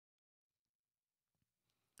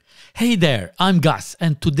Hey there, I'm Gus,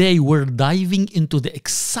 and today we're diving into the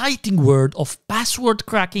exciting world of password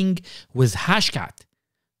cracking with Hashcat.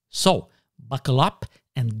 So, buckle up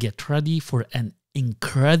and get ready for an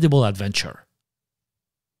incredible adventure.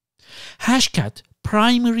 Hashcat's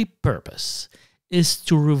primary purpose is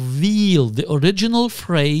to reveal the original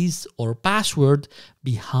phrase or password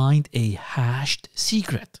behind a hashed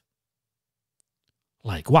secret.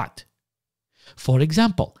 Like what? For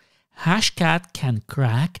example, Hashcat can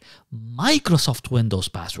crack Microsoft Windows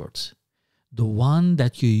passwords, the one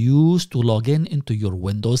that you use to log in into your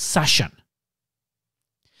Windows session.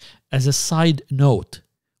 As a side note,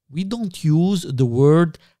 we don't use the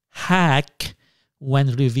word hack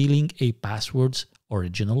when revealing a password's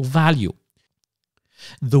original value.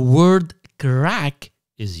 The word crack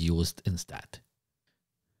is used instead.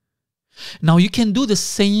 Now you can do the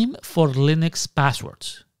same for Linux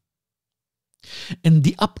passwords. In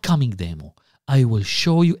the upcoming demo, I will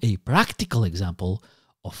show you a practical example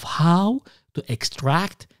of how to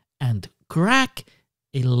extract and crack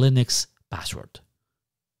a Linux password.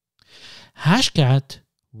 Hashcat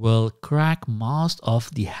will crack most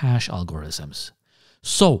of the hash algorithms.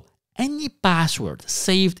 So any password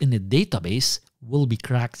saved in a database will be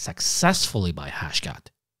cracked successfully by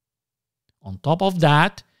Hashcat. On top of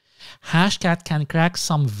that, Hashcat can crack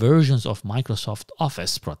some versions of Microsoft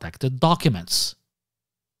Office protected documents.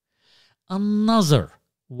 Another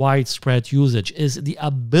widespread usage is the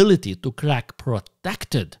ability to crack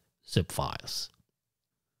protected zip files.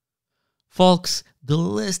 Folks, the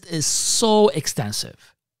list is so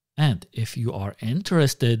extensive, and if you are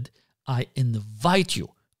interested, I invite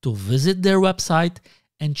you to visit their website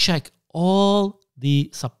and check all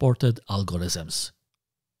the supported algorithms.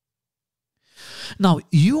 Now,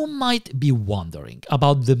 you might be wondering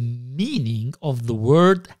about the meaning of the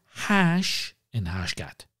word hash in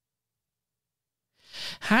Hashcat.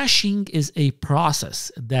 Hashing is a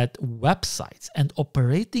process that websites and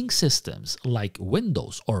operating systems like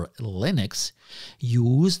Windows or Linux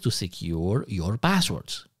use to secure your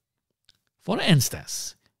passwords. For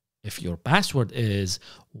instance, if your password is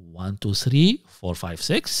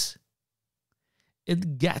 123456,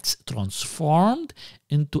 it gets transformed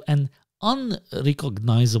into an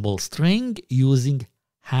unrecognizable string using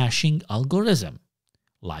hashing algorithm,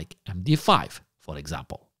 like MD5, for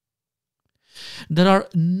example. There are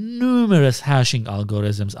numerous hashing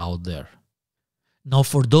algorithms out there. Now,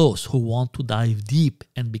 for those who want to dive deep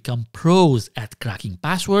and become pros at cracking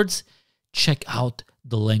passwords, check out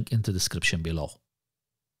the link in the description below.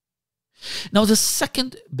 Now, the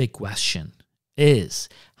second big question is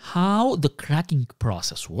how the cracking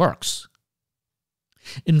process works.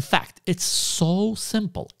 In fact, it's so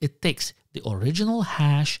simple. It takes the original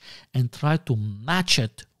hash and tries to match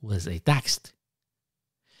it with a text.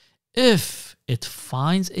 If it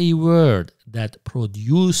finds a word that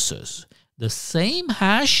produces the same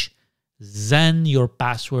hash, then your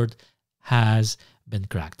password has been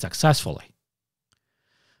cracked successfully.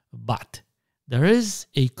 But there is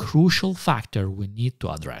a crucial factor we need to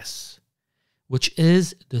address, which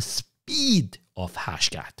is the speed of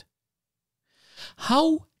Hashcat.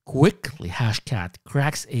 How quickly Hashcat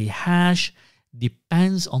cracks a hash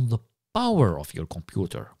depends on the power of your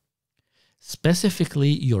computer, specifically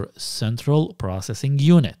your central processing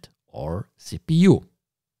unit or CPU,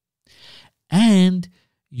 and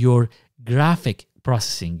your graphic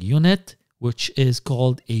processing unit, which is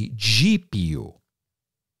called a GPU.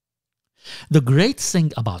 The great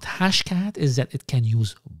thing about Hashcat is that it can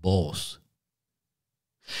use both.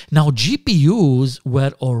 Now, GPUs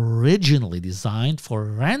were originally designed for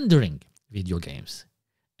rendering video games,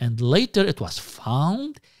 and later it was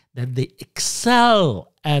found that they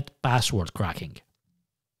excel at password cracking.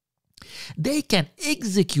 They can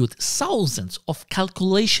execute thousands of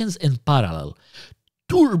calculations in parallel,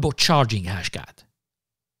 turbocharging Hashcat.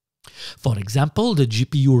 For example, the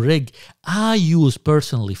GPU rig I use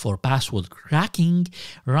personally for password cracking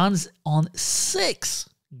runs on 6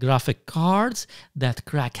 graphic cards that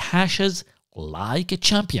crack hashes like a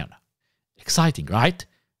champion. Exciting, right?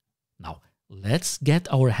 Now, let's get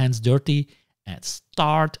our hands dirty and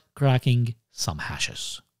start cracking some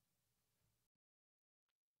hashes.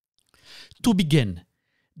 To begin,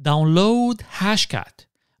 download Hashcat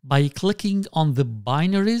by clicking on the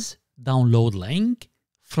binaries download link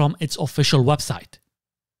from its official website.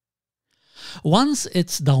 Once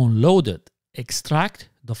it's downloaded, extract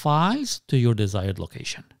the files to your desired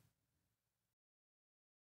location.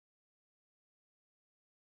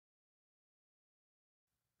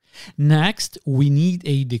 Next, we need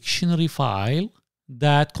a dictionary file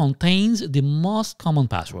that contains the most common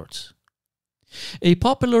passwords. A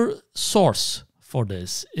popular source for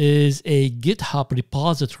this is a GitHub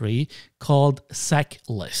repository called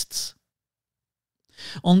seclists.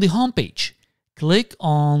 On the homepage, click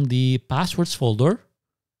on the passwords folder.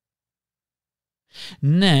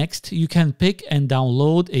 Next, you can pick and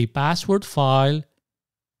download a password file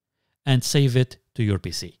and save it to your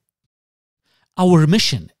PC. Our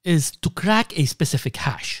mission is to crack a specific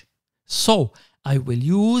hash. So I will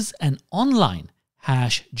use an online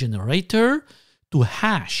hash generator to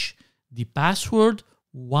hash the password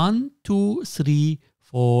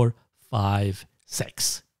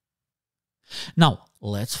 123456. Now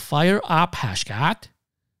let's fire up Hashcat,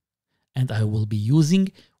 and I will be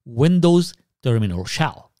using Windows Terminal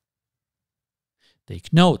Shell.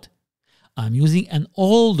 Take note, I'm using an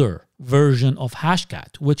older version of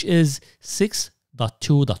Hashcat, which is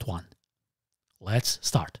 6.2.1. Let's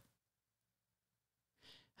start.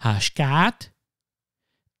 Hashcat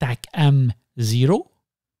tag M0,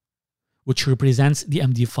 which represents the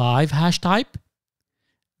MD5 hash type,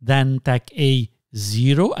 then tag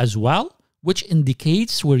A0 as well, which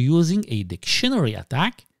indicates we're using a dictionary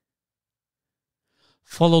attack,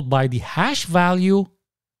 followed by the hash value,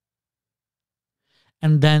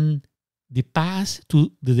 and then the path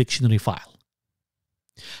to the dictionary file.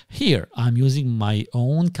 Here, I'm using my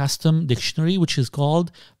own custom dictionary, which is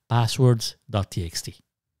called passwords.txt.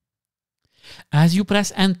 As you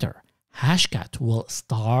press enter, Hashcat will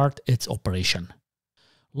start its operation.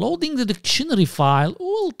 Loading the dictionary file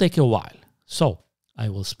will take a while, so I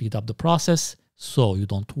will speed up the process so you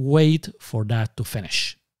don't wait for that to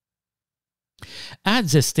finish. At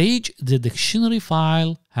this stage, the dictionary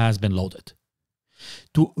file has been loaded.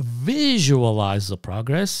 To visualize the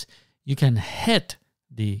progress, you can hit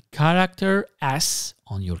the character S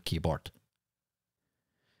on your keyboard.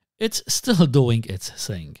 It's still doing its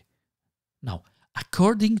thing. Now,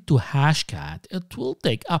 according to Hashcat, it will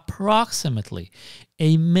take approximately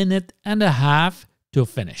 1.5 minutes to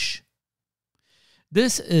finish.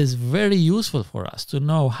 This is very useful for us to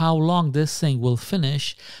know how long this thing will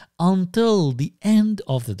finish until the end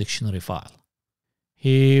of the dictionary file.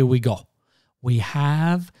 Here we go. We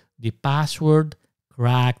have the password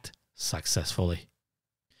cracked successfully.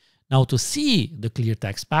 Now, to see the clear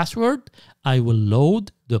text password, I will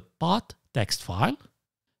load the pot text file,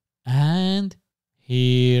 and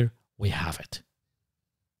here we have it.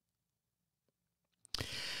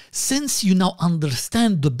 Since you now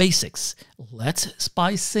understand the basics, let's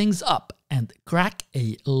spice things up and crack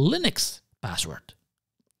a Linux password.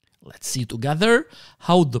 Let's see together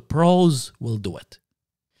how the pros will do it.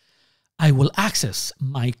 I will access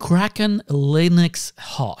my Kraken Linux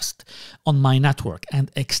host on my network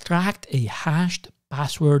and extract a hashed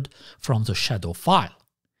password from the shadow file.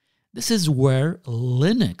 This is where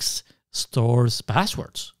Linux stores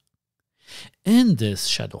passwords. In this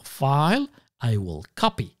shadow file, I will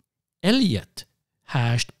copy Elliot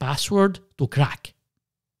hashed password to crack.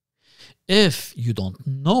 If you don't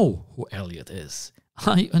know who Elliot is,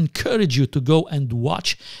 I encourage you to go and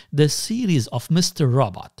watch the series of Mr.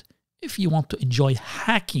 Robot if you want to enjoy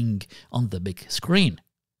hacking on the big screen.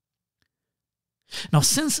 Now,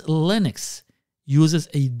 since Linux uses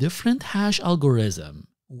a different hash algorithm,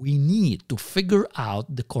 we need to figure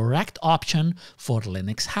out the correct option for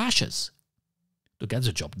Linux hashes. To get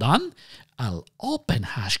the job done, I'll open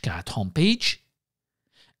Hashcat homepage,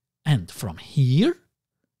 and from here,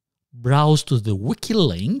 browse to the wiki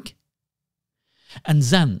link, and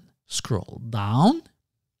then scroll down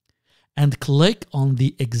and click on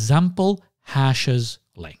the example hashes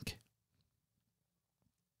link.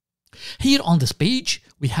 Here on this page,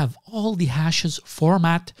 we have all the hashes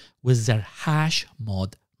format with their hash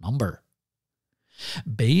mod number.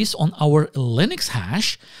 Based on our Linux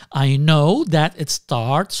hash, I know that it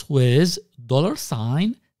starts with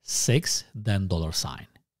 $6, then $.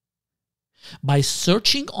 By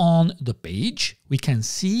searching on the page, we can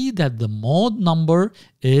see that the mod number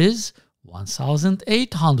is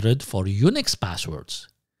 1800 for Unix passwords,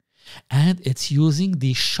 and it's using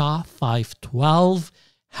the SHA-512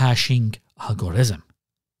 hashing algorithm.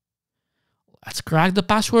 Let's crack the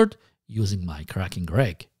password using my cracking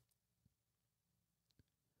rig.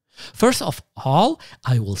 First of all,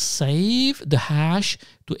 I will save the hash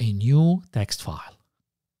to a new text file.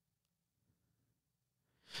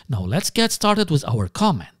 Now let's get started with our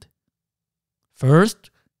command.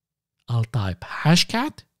 First, I'll type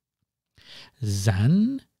hashcat,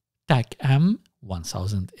 then tag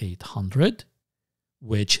M1800,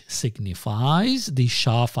 which signifies the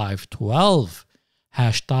SHA-512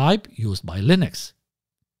 hash type used by Linux.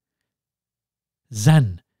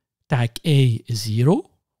 Then tag A0,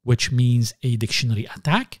 which means a dictionary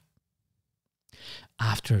attack.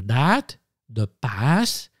 After that, the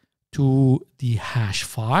path to the hash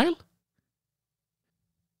file.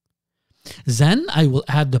 Then I will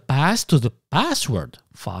add the path to the password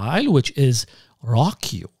file, which is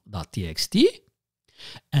rocku.txt.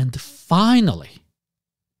 And finally,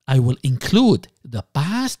 I will include the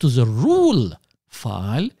path to the rule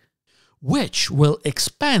file, which will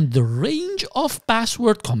expand the range of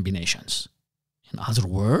password combinations. In other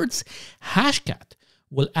words, Hashcat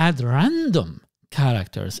will add random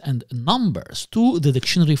characters and numbers to the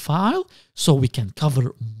dictionary file so we can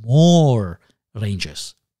cover more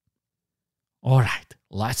ranges. All right,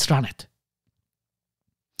 let's run it.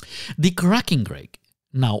 The cracking rig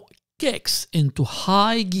now kicks into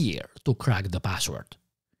high gear to crack the password.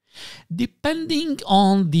 Depending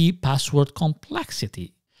on the password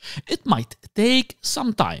complexity, it might take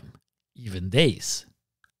some time, even days.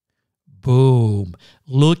 Boom!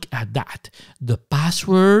 Look at that. The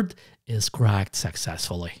password is cracked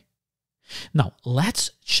successfully. Now,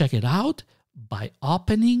 let's check it out by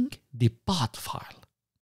opening the pod file.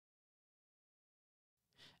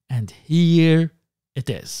 And here it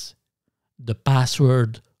is, the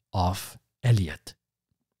password of Elliot.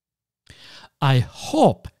 I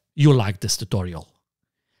hope you liked this tutorial.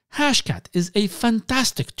 Hashcat is a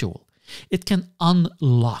fantastic tool. It can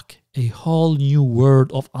unlock a whole new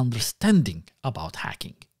world of understanding about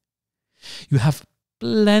hacking. You have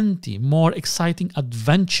plenty more exciting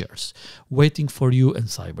adventures waiting for you in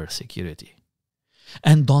cybersecurity.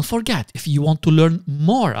 And don't forget, if you want to learn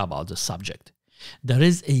more about the subject, there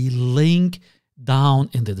is a link down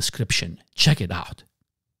in the description. Check it out.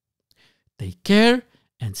 Take care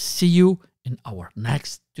and see you in our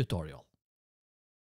next tutorial.